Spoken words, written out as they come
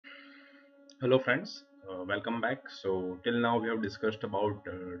Hello friends, welcome back. So till now we have discussed about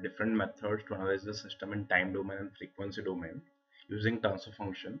different methods to analyze the system in time domain and frequency domain using transfer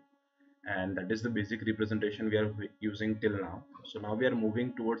function, and that is the basic representation we are using till now. So now we are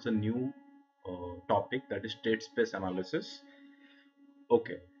moving towards a new topic, that is state space analysis.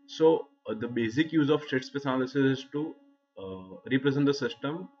 Okay, so the basic use of state space analysis is to represent the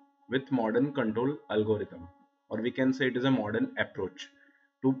system with modern control algorithm, or we can say it is a modern approach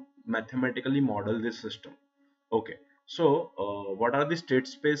to mathematically model this system. Okay, so what are the state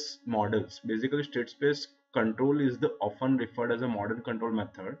space models? Basically, state space control is the often referred as a modern control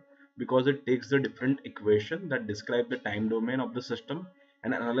method because it takes the different equation that describe the time domain of the system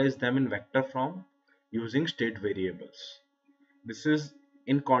and analyze them in vector form using state variables. This is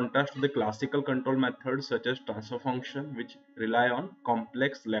in contrast to the classical control methods such as transfer function, which rely on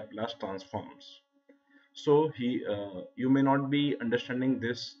complex Laplace transforms. So you may not be understanding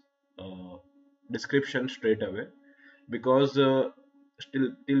this uh, description straight away because still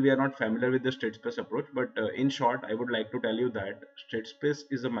till we are not familiar with the state space approach. But in short, I would like to tell you that state space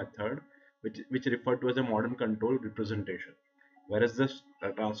is a method which referred to as a modern control representation, whereas this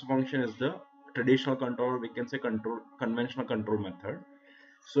transfer function is the traditional control, we can say control conventional control method.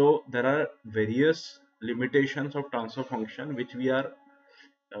 So there are various limitations of transfer function which we are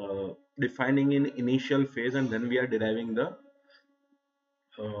uh, defining in initial phase, and then we are deriving the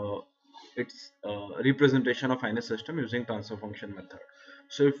uh, its representation of finite system using transfer function method.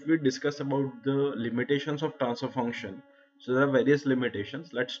 So if we discuss about the limitations of transfer function, so there are various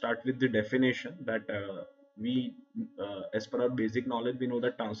limitations. Let's start with the definition that we as per our basic knowledge, we know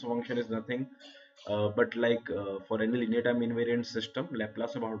that transfer function is nothing but like for any linear time invariant system,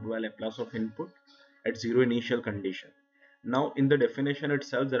 Laplace of output by Laplace of input at zero initial condition. Now in the definition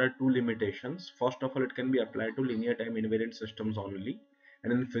itself there are two limitations. First of all, it can be applied to linear time invariant systems only,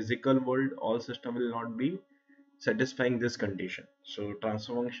 and in physical world all system will not be satisfying this condition. So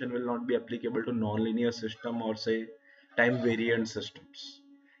transfer function will not be applicable to nonlinear system or say time variant systems.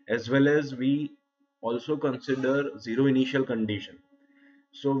 As well as we also consider zero initial condition.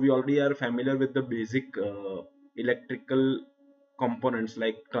 So we already are familiar with the basic electrical components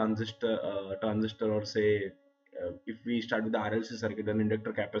like transistor, or say if we start with the RLC circuit, an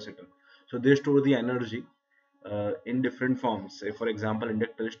inductor, capacitor. So they store the energy in different forms. Say for example,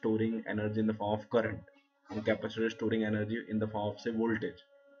 inductor is storing energy in the form of current, and capacitor is storing energy in the form of say voltage,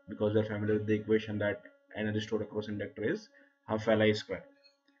 because they're familiar with the equation that energy stored across inductor is half Li square.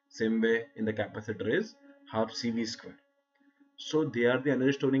 Same way in the capacitor is half CV square. So they are the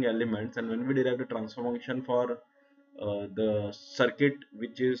energy storing elements, and when we derive the transfer function for the circuit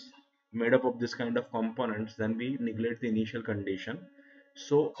which is made up of this kind of components, then we neglect the initial condition.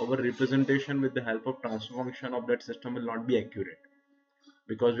 So our representation with the help of transfer function of that system will not be accurate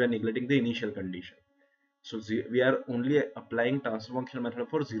because we are neglecting the initial condition. So we are only applying transfer function method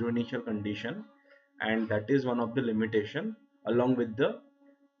for zero initial condition, and that is one of the limitation, along with the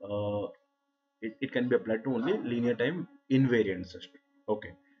it can be applied to only linear time invariant system.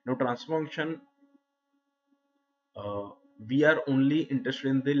 Okay, now transfer function, uh, we are only interested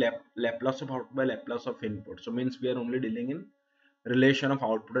in the Laplace of output by Laplace of input. So means we are only dealing in relation of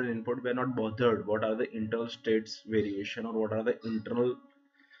output and input. We are not bothered what are the internal states variation or what are the internal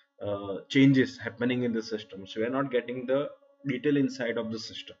changes happening in the system. So we are not getting the detail inside of the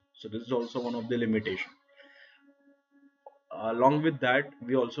system. So this is also one of the limitation. Along with that,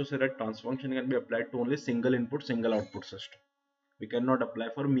 we also say that transfer function can be applied to only single input, single output system. We cannot apply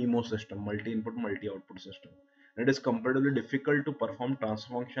for MIMO system, multi-input, multi-output system. And it is comparatively difficult to perform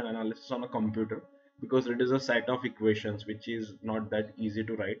transfer function analysis on a computer because it is a set of equations which is not that easy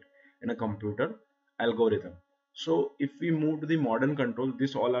to write in a computer algorithm. So if we move to the modern control,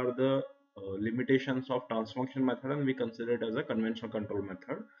 these all are the limitations of transfer function method, and we consider it as a conventional control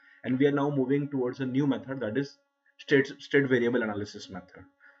method. And we are now moving towards a new method, that is state variable analysis method.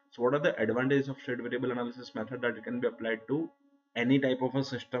 So what are the advantages of state variable analysis method? That it can be applied to any type of a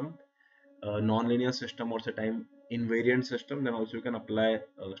system, non-linear system or say time invariant system. Then also you can apply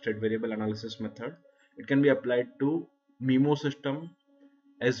state variable analysis method. It can be applied to MIMO system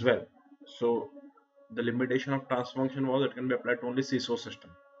as well. So the limitation of transfer function was it can be applied to only CISO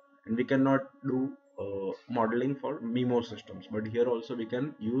system, and we cannot do modeling for MIMO systems. But here also we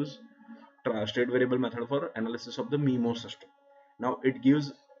can use state variable method for analysis of the MIMO system. Now it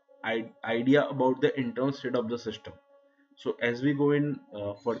gives idea about the internal state of the system. So as we go in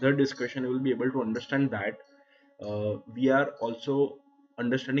further discussion, you will be able to understand that we are also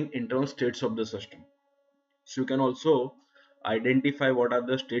understanding internal states of the system. So you can also identify what are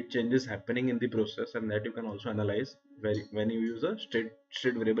the state changes happening in the process, and that you can also analyze when you use a state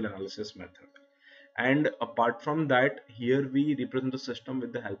variable analysis method. And apart from that, here we represent the system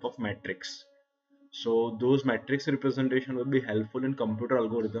with the help of matrix. So those matrix representation will be helpful in computer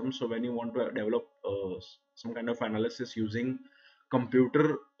algorithms. So when you want to develop some kind of analysis using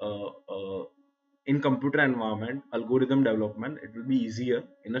computer in computer environment, algorithm development, it will be easier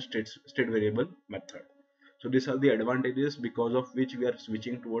in a state variable method. So these are the advantages because of which we are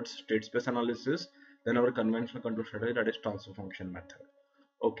switching towards state space analysis than our conventional control strategy, that is transfer function method.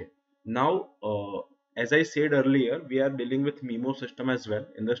 Okay. Now, as I said earlier, we are dealing with MIMO system as well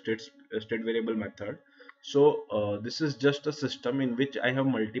in the state variable method. So this is just a system in which I have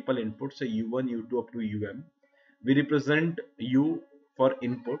multiple inputs, say u1, u2 up to um. We represent u for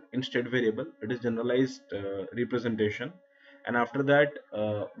input in state variable. It is generalized representation. And after that,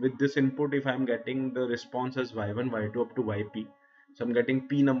 with this input, if I am getting the response as y1, y2 up to yp, so I'm getting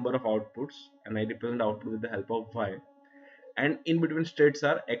p number of outputs, and I represent output with the help of y. And in between states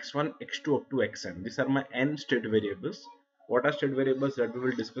are x1, x2 up to xn. These are my n state variables. What are state variables, that we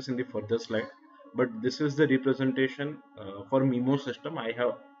will discuss in the further slide, but this is the representation for MIMO system. I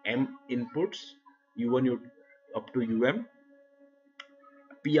have m inputs, u1, u up to um,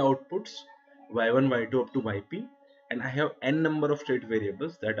 p outputs, y1, y2 up to yp, and I have n number of state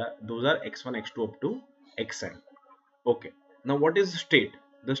variables, that are those are x1, x2 up to xn. Okay, now what is state?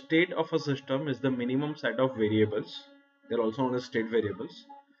 The state of a system is the minimum set of variables, they're also known as state variables,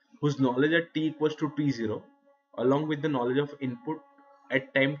 whose knowledge at t equals to t0 along with the knowledge of input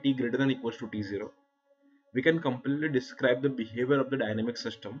at time t greater than equals to t0. We can completely describe the behavior of the dynamic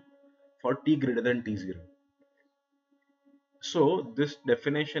system for t greater than t0. So this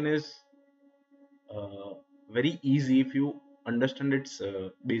definition is uh, very easy if you understand its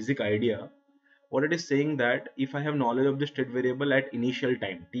basic idea. What it is saying, that if I have knowledge of the state variable at initial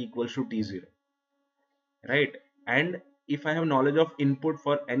time t equals to t0, right, and if I have knowledge of input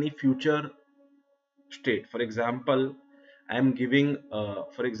for any future state, for example, I am giving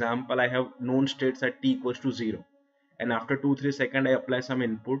for example, I have known states at t equals to 0, and after 2-3 seconds I apply some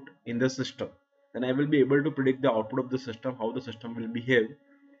input in the system, then I will be able to predict the output of the system, how the system will behave.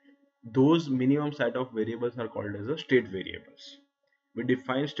 Those minimum set of variables are called as the state variables. We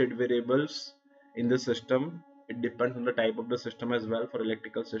define state variables in the system. It depends on the type of the system as well. For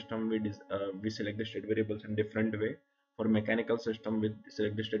electrical system, we select the state variables in different way. For mechanical system, we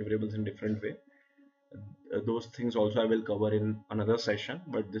select the state variables in different way. Those things also I will cover in another session,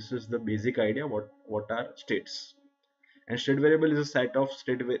 but this is the basic idea. What are states? And state variable is a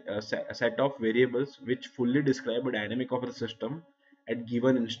a set of variables which fully describe a dynamic of the system at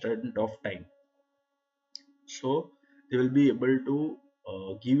given instant of time. So they will be able to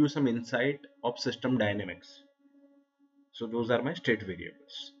give you some insight of system dynamics. So those are my state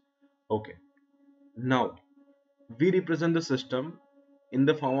variables. Okay. Now we represent the system in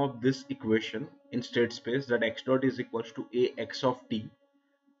the form of this equation in state space, that x dot is equals to a x of t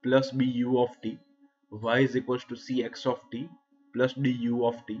plus b u of t, y is equals to c x of t plus d u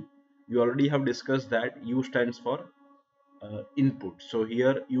of t. We already have discussed that u stands for input. So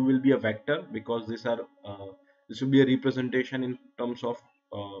here u will be a vector, because this will be a representation in terms of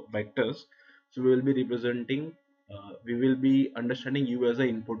vectors. So we will be understanding u as an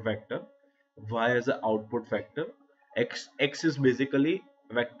input vector, y as an output vector, x is basically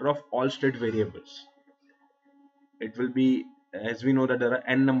vector of all state variables. It will be, as we know that there are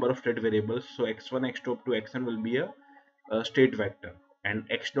n number of state variables, so x1, x2 up to xn will be a state vector, and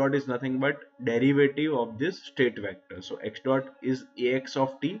x dot is nothing but derivative of this state vector. So x dot is ax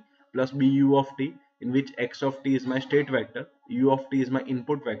of t plus bu of t, in which x of t is my state vector, u of t is my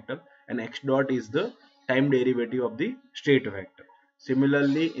input vector, and x dot is the time derivative of the state vector.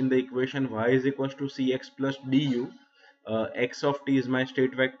 Similarly, in the equation y is equals to cx plus du, x of t is my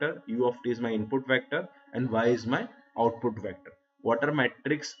state vector, u of t is my input vector, and y is my output vector. What are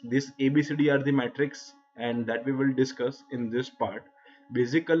matrix? This abcd are the matrix, and that we will discuss in this part.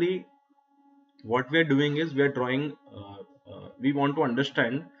 Basically what we are doing is we are drawing we want to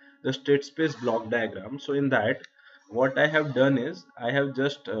understand the state space block diagram. So in that, what I have done is I have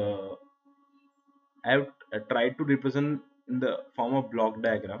just I have tried to represent in the form of block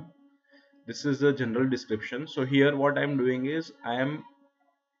diagram. This is a general description. So here what I am doing is I am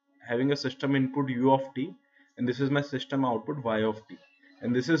having a system input u of t, and this is my system output y of t,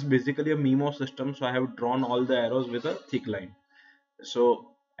 and this is basically a MIMO system. So I have drawn all the arrows with a thick line.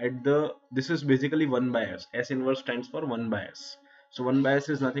 So at the this is basically 1 by s inverse stands for 1 by s. So 1 by s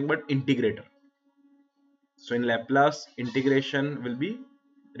is nothing but integrator. So in Laplace, integration will be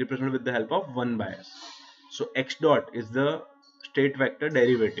represented with the help of 1 by s. So x dot is the state vector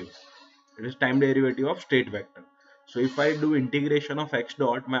derivative. It is time derivative of state vector. So if I do integration of x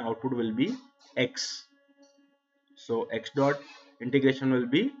dot, my output will be x. So x dot integration will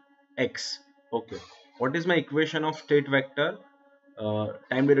be x. Okay. What is my equation of state vector?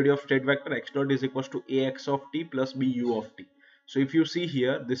 Time derivative of state vector x dot is equals to ax of t plus bu of t. So if you see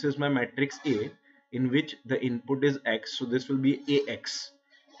here, this is my matrix A in which the input is x. So this will be ax.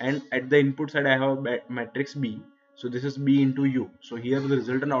 And at the input side, I have a matrix B. So this is B into U. So here the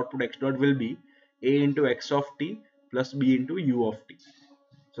resultant output x dot will be A into x of t plus B into U of t.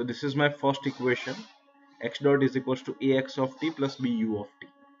 So this is my first equation. X dot is equals to ax of t plus bu of t.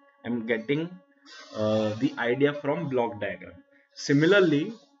 I'm getting the idea from block diagram.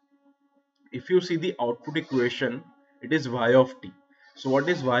 Similarly, if you see the output equation, it is y of t. So what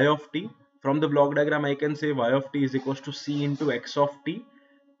is y of t? From the block diagram, I can say y of t is equals to c into x of t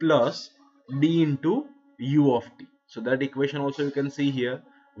plus d into u of t. So that equation also you can see here,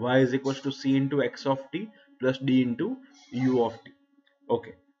 y is equals to c into x of t plus d into u of t.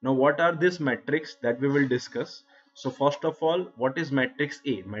 Okay, now what are these metrics that we will discuss? So first of all, what is matrix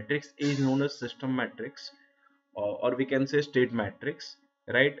A? Matrix A is known as system matrix, or we can say state matrix,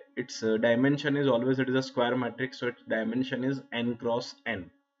 right? Its dimension is always, it is a square matrix, so its dimension is n cross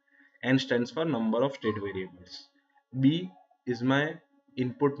n. N stands for number of state variables. B is my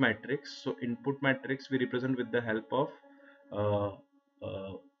input matrix. So input matrix we represent with the help of uh,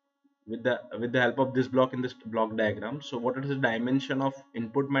 uh, with the help of this block in this block diagram. So what is the dimension of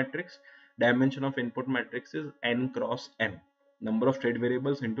input matrix? Dimension of input matrix is n cross n, number of state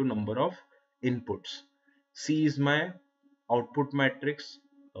variables into number of inputs. C is my output matrix.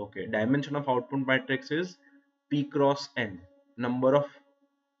 Okay, dimension of output matrix is p cross n, number of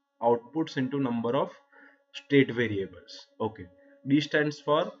outputs into number of state variables. Okay, D stands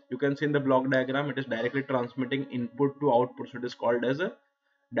for, you can see in the block diagram, it is directly transmitting input to output, so it is called as a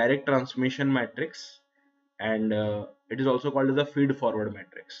direct transmission matrix, and it is also called as a feed forward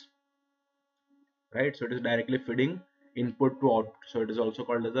matrix, right? So it is directly feeding input to output, so it is also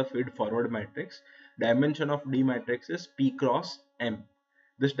called as a feed forward matrix. Dimension of D matrix is p cross m.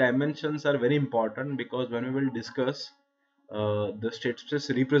 These dimensions are very important because when we will discuss the state space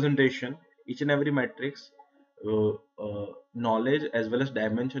representation, each and every matrix knowledge as well as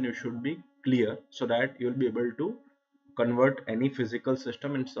dimension you should be clear, so that you will be able to convert any physical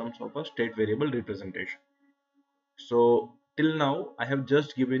system in some sort of state variable representation. So till now I have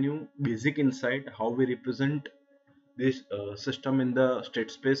just given you basic insight how we represent this system in the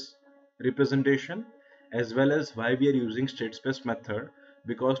state space representation, as well as why we are using state space method,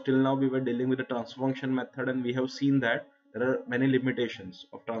 because till now we were dealing with the transfer function method and we have seen that there are many limitations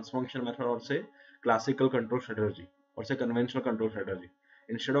of transfer function method, or say classical control strategy, or say conventional control strategy.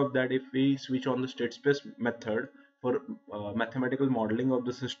 Instead of that, if we switch on the state space method for mathematical modeling of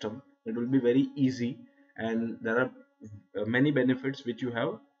the system, it will be very easy, and there are many benefits which you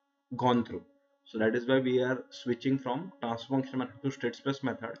have gone through. So that is why we are switching from transfer function method to state space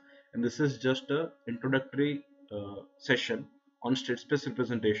method, and this is just a introductory session on state space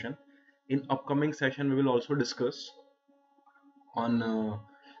representation. In upcoming session we will also discuss on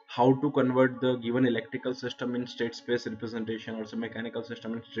how to convert the given electrical system in state space representation, or some mechanical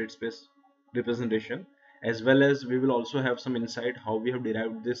system in state space representation, as well as we will also have some insight how we have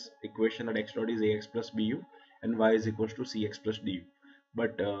derived this equation that x dot is ax plus bu and y is equals to cx plus du.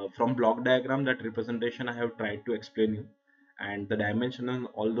 But from block diagram, that representation I have tried to explain you, and the dimension and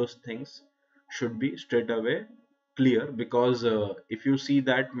all those things should be straight away clear, because if you see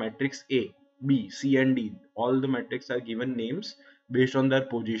that matrix A, B, C and D, all the matrices are given names based on their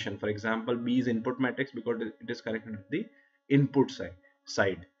position. For example, B is input matrix because it is connected with the input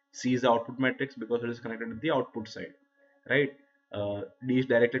side. C is the output matrix because it is connected with the output side, right? D is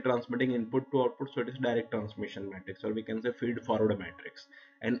directly transmitting input to output, so it is direct transmission matrix, or we can say feed forward matrix.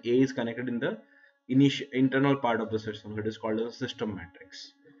 And A is connected in the internal part of the system, so it is called as a system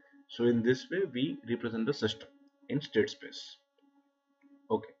matrix. So in this way we represent the system in state space.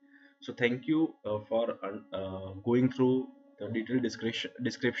 Okay, so thank you for going through the detailed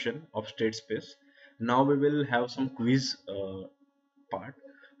description of state space. Now we will have some quiz part.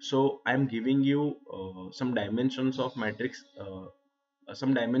 So I'm giving you some dimensions of matrix,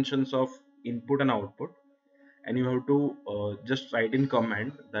 some dimensions of input and output, and you have to just write in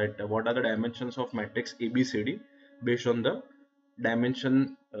comment that what are the dimensions of matrix ABCD based on the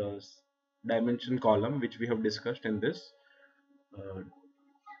dimension dimension column which we have discussed uh,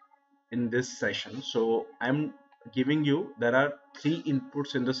 in this session. So I'm giving you, there are three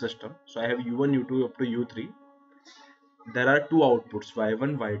inputs in the system. So I have u1, u2 up to u3. There are two outputs,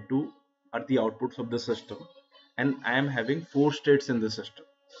 y1, y2 are the outputs of the system. and I am having four states in the system,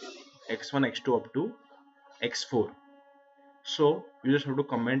 x1, x2 up to x4. So you just have to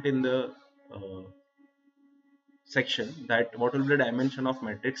comment in the uh, section that what will be the dimension of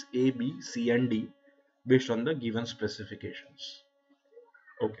matrix A, B, C, and D based on the given specifications.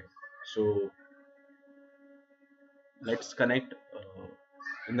 Okay, so let's connect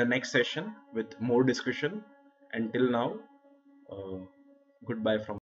in the next session with more discussion. Until now, uh, goodbye from